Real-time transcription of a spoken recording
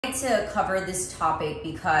To cover this topic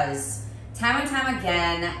because time and time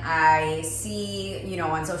again I see,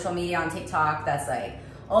 on social media, on TikTok, that's like,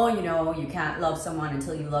 oh, you can't love someone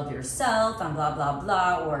until you love yourself and blah blah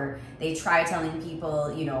blah, or they try telling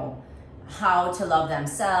people how to love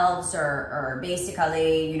themselves, or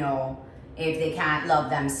basically, if they can't love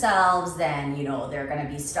themselves, then they're gonna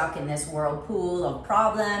be stuck in this whirlpool of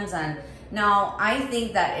problems. And now I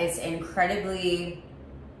think that it's incredibly,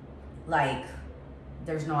 like,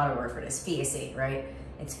 there's no other word for this, facey, right?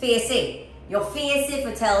 It's facey. You're facey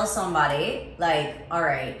for tell somebody, like, all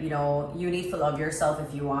right, you need to love yourself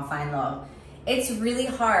if you want to find love. It's really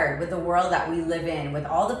hard with the world that we live in, with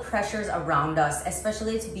all the pressures around us,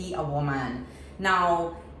 especially to be a woman.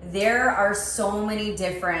 Now, there are so many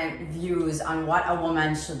different views on what a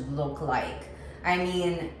woman should look like. I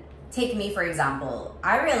mean, take me, for example.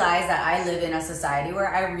 I realize that I live in a society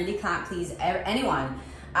where I really can't please anyone.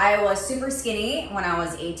 I was super skinny when I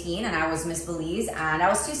was 18 and I was Miss Belize, and I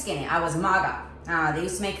was too skinny. I was MAGA. They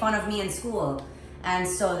used to make fun of me in school. And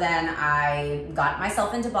so then I got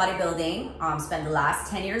myself into bodybuilding, spent the last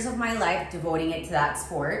 10 years of my life devoting it to that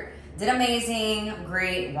sport. Did amazing,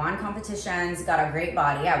 great, won competitions, got a great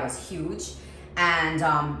body. I was huge. And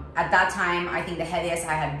at that time, I think the heaviest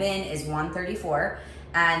I had been is 134.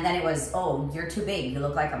 And then it was, oh, you're too big, you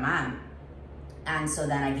look like a man. And so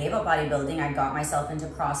then I gave up bodybuilding. I got myself into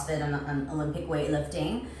CrossFit and Olympic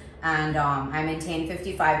weightlifting. And I maintained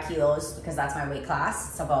 55 kilos because that's my weight class.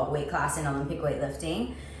 It's about weight class in Olympic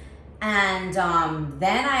weightlifting. And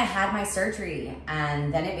then I had my surgery,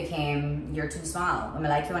 and then it became, you're too small. I'm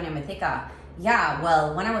like, you want to thicker. Yeah,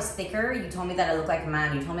 well, when I was thicker, you told me that I looked like a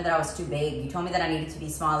man. You told me that I was too big. You told me that I needed to be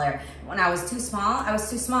smaller. When I was too small, I was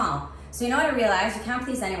too small. So you know what I realized? You can't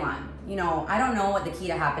please anyone. I don't know what the key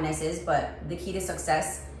to happiness is, but the key to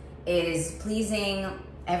success is pleasing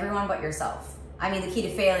everyone but yourself. I mean, the key to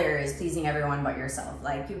failure is pleasing everyone but yourself.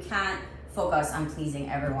 Like, you can't focus on pleasing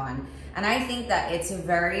everyone. And I think that it's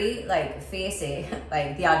very, like, facey,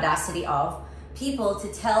 like the audacity of people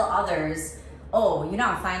to tell others, oh, you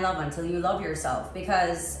don't find love until you love yourself,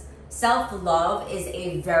 because self-love is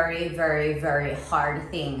a very, very, very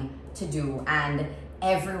hard thing to do. And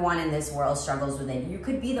everyone in this world struggles with it. You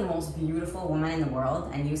could be the most beautiful woman in the world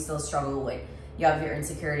and you still struggle with, you have your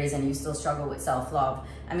insecurities and you still struggle with self-love.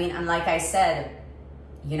 I mean, and like I said,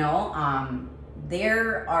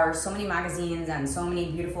 there are so many magazines and so many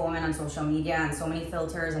beautiful women on social media and so many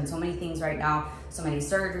filters and so many things right now, so many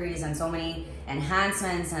surgeries and so many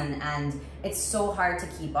enhancements, and it's so hard to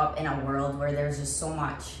keep up in a world where there's just so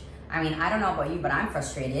much. I mean, I don't know about you, but I'm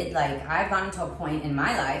frustrated. Like, I've gotten to a point in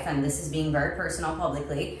my life, and this is being very personal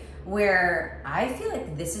publicly, where I feel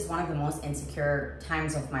like this is one of the most insecure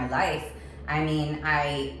times of my life. I mean,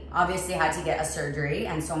 I obviously had to get a surgery,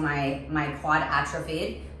 and so my quad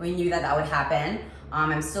atrophied. We knew that that would happen.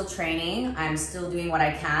 I'm still training. I'm still doing what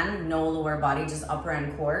I can. No lower body, just upper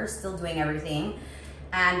and core, still doing everything.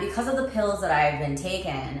 And because of the pills that I've been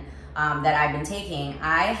taking,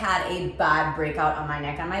 I had a bad breakout on my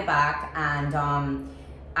neck and my back, and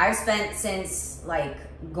I've spent since, like,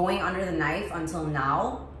 going under the knife until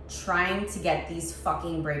now trying to get these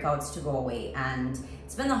fucking breakouts to go away, and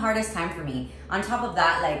it's been the hardest time for me. On top of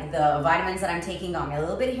that, like, the vitamins that I'm taking got me a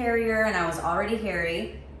little bit hairier, and I was already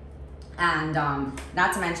hairy, and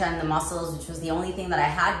not to mention the muscles, which was the only thing that I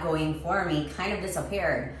had going for me, kind of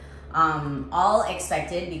disappeared. All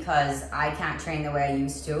expected because I can't train the way I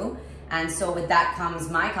used to. And so with that comes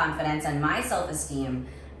my confidence and my self-esteem.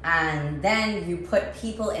 And then you put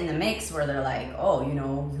people in the mix where they're like, oh, you're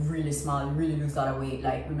really small, you really lose a lot of weight,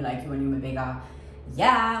 like women like you when you're bigger.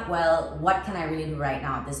 Yeah, well, what can I really do right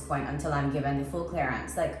now at this point until I'm given the full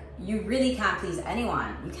clearance? Like, you really can't please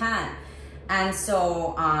anyone. You can't. And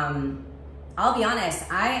so, I'll be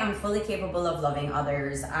honest, I am fully capable of loving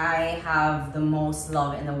others. I have the most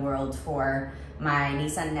love in the world for my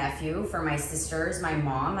niece and nephew, for my sisters, my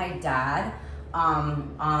mom, my dad,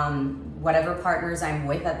 whatever partners I'm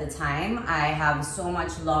with at the time. I have so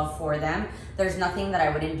much love for them. There's nothing that I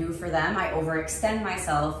wouldn't do for them. I overextend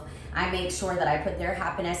myself. I make sure that I put their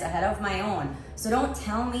happiness ahead of my own. So don't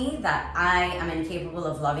tell me that I am incapable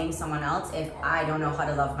of loving someone else if I don't know how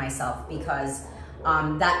to love myself, because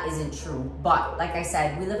that isn't true. But like I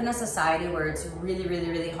said, we live in a society where it's really, really,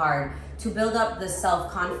 really hard to build up the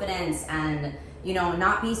self-confidence and,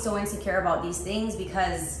 not be so insecure about these things,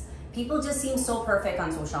 because people just seem so perfect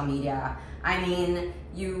on social media. I mean,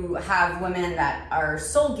 you have women that are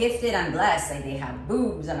so gifted and blessed, like they have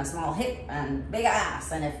boobs and a small hip and big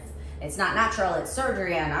ass, and if it's not natural, it's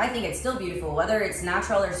surgery, and I think it's still beautiful. Whether it's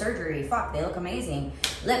natural or surgery, fuck, they look amazing.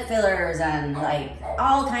 Lip fillers and like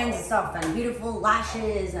all kinds of stuff, and beautiful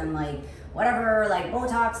lashes and like whatever, like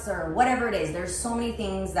Botox or whatever it is. There's so many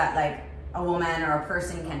things that like a woman or a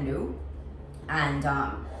person can do. And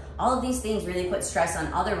all of these things really put stress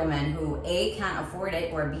on other women who A, can't afford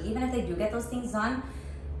it, or B, even if they do get those things done,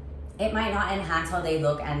 it might not enhance how they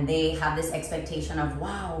look, and they have this expectation of,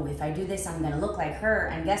 wow, if I do this, I'm gonna look like her.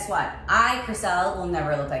 And guess what? I, Chriselle, will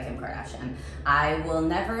never look like Kim Kardashian. I will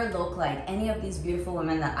never look like any of these beautiful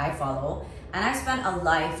women that I follow. And I've spent a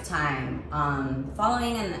lifetime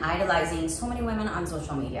following and idolizing so many women on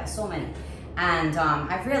social media, so many. And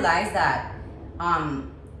I've realized that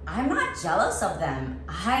I'm not jealous of them.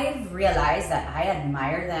 I've realized that I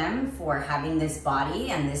admire them for having this body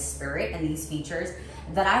and this spirit and these features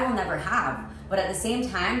that I will never have. But at the same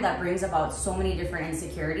time, that brings about so many different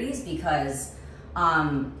insecurities, because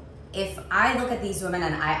if I look at these women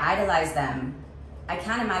and I idolize them, I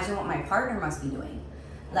can't imagine what my partner must be doing.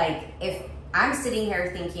 Like, if I'm sitting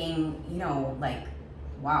here thinking, you know, like,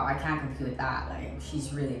 wow, I can't compete with that. Like,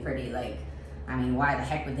 she's really pretty. Like, I mean, why the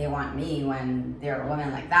heck would they want me when they're a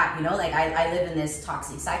woman like that? You know, like I live in this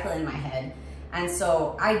toxic cycle in my head. And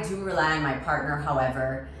so I do rely on my partner,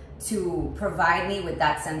 however, to provide me with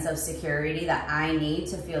that sense of security that I need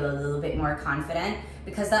to feel a little bit more confident.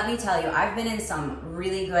 Because let me tell you, I've been in some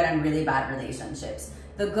really good and really bad relationships.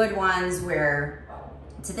 The good ones where,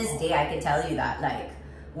 to this day, I can tell you that, like,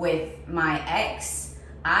 with my ex,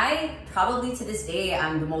 I probably to this day,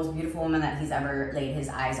 I'm the most beautiful woman that he's ever laid his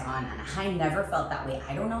eyes on. And I never felt that way.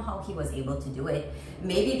 I don't know how he was able to do it.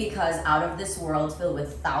 Maybe because out of this world filled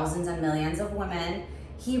with thousands and millions of women,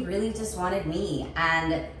 he really just wanted me.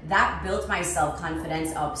 And that built my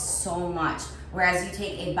self-confidence up so much. Whereas you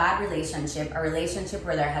take a bad relationship, a relationship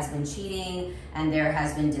where there has been cheating and there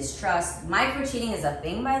has been distrust. Micro-cheating is a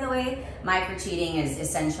thing, by the way. Micro-cheating is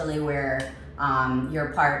essentially where your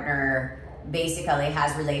partner basically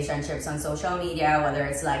has relationships on social media, whether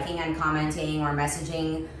it's liking and commenting or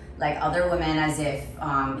messaging like other women as if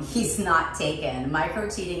he's not taken. Micro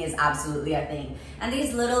cheating is absolutely a thing. And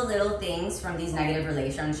these little things from these negative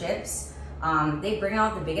relationships, they bring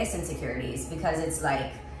out the biggest insecurities, because it's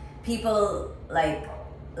like people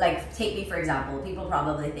like take me for example, people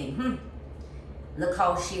probably think, look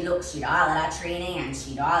how she looks, she did all of that training and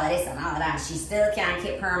she did all of this and all of that, she still can't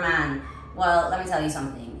keep her man. Well, let me tell you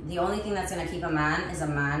something. The only thing that's gonna keep a man is a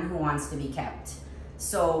man who wants to be kept.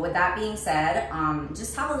 So with that being said,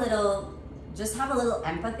 just have a little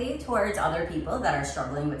empathy towards other people that are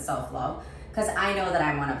struggling with self-love, because I know that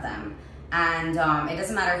I'm one of them. And it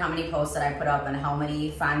doesn't matter how many posts that I put up and how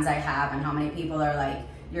many fans I have and how many people are like,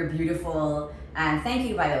 you're beautiful. And thank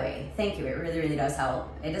you, by the way. Thank you. It really, really does help.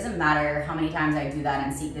 It doesn't matter how many times I do that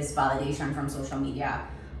and seek this validation from social media.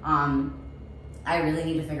 I really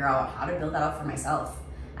need to figure out how to build that up for myself.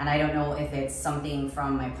 And I don't know if it's something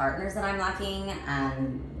from my partners that I'm lacking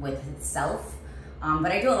and with self,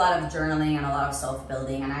 but I do a lot of journaling and a lot of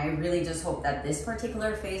self-building, and I really just hope that this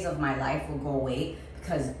particular phase of my life will go away,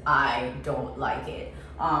 because I don't like it.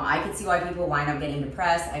 I could see why people wind up getting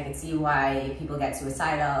depressed. I could see why people get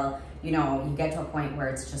suicidal. You know, you get to a point where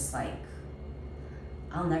it's just like,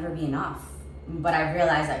 I'll never be enough. But I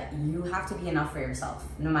realize that you have to be enough for yourself,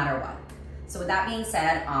 no matter what. So with that being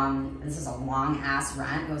said, this is a long ass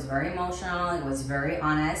rant. It was very emotional. It was very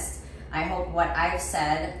honest. I hope what I've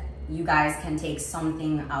said, you guys can take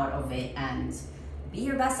something out of it and be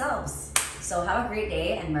your best selves. So have a great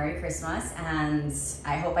day and Merry Christmas. And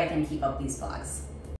I hope I can keep up these vlogs.